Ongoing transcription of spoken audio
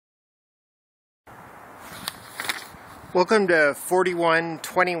Welcome to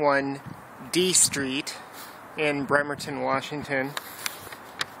 4121 D Street in Bremerton, Washington.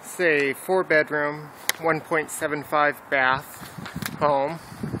 It's a 4-bedroom, 1.75 bath home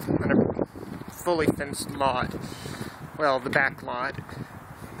on a fully fenced lot. Well, the back lot.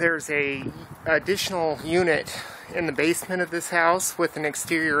 There's a additional unit in the basement of this house with an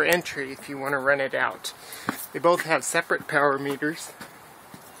exterior entry if you want to rent it out. They both have separate power meters,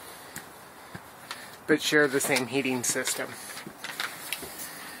 but share the same heating system.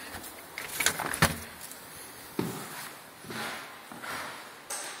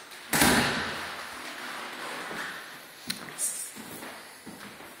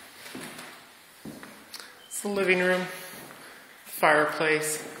 It's the living room,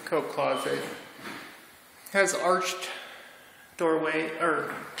 fireplace, coat closet. Has arched doorway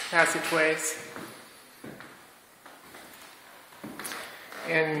or passageways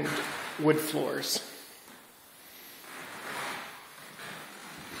and wood floors.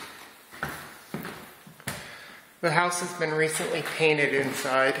 The house has been recently painted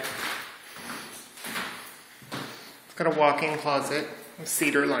inside. It's got a walk-in closet with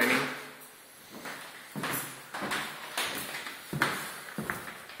cedar lining.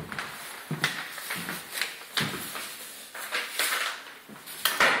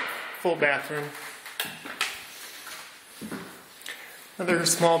 Full bathroom. Another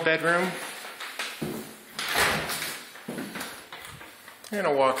small bedroom. And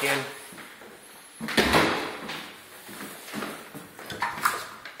a walk-in.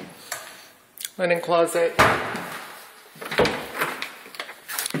 Linen closet.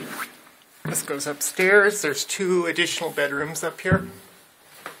 This goes upstairs. There's 2 additional bedrooms up here.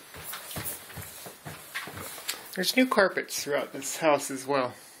 There's new carpets throughout this house as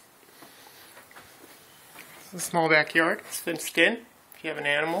well. It's a small backyard. It's fenced in if you have an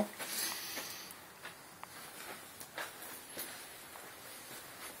animal.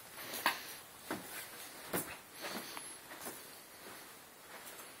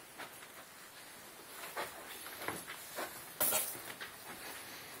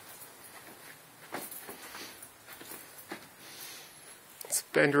 This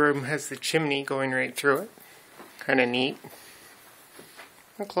bedroom has the chimney going right through it. Kind of neat.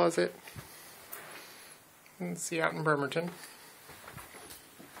 A closet. You can see out in Bremerton.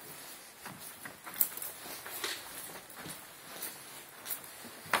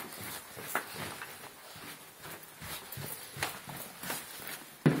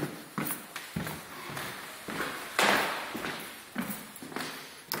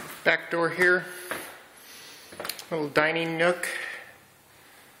 Back door here. Little dining nook.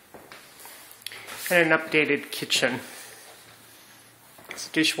 And an updated kitchen. It's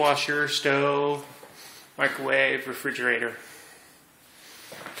a dishwasher, stove, microwave, refrigerator.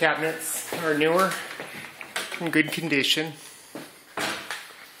 Cabinets are newer, in good condition.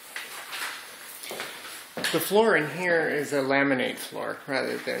 The floor in here is a laminate floor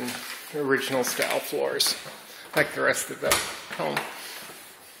rather than original style floors like the rest of the home.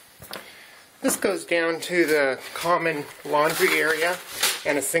 This goes down to the common laundry area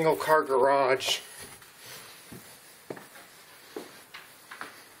and a single car garage.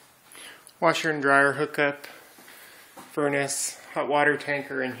 Washer and dryer hookup, furnace, hot water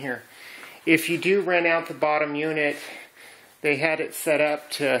tanker in here. If you do rent out the bottom unit, they had it set up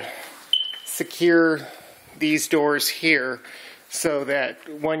to secure these doors here so that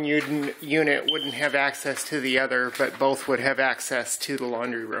one unit wouldn't have access to the other, but both would have access to the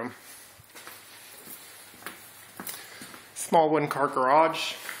laundry room. Small 1-car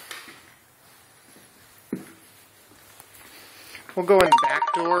garage. We'll go in the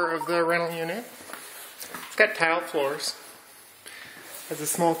back door of the rental unit. It's got tile floors. Has a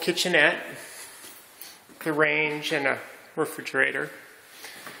small kitchenette, the range, and a refrigerator.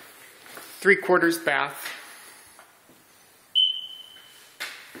 3/4 bath.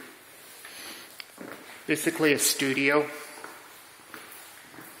 Basically a studio.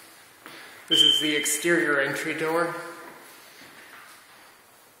 This is the exterior entry door.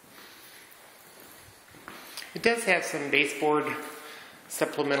 It does have some baseboard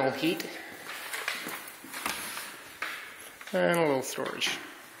supplemental heat and a little storage.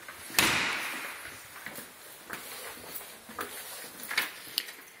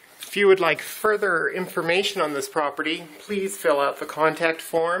 If you would like further information on this property, please fill out the contact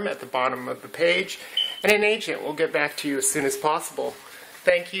form at the bottom of the page, and an agent will get back to you as soon as possible.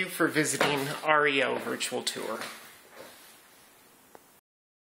 Thank you for visiting REO Virtual Tour.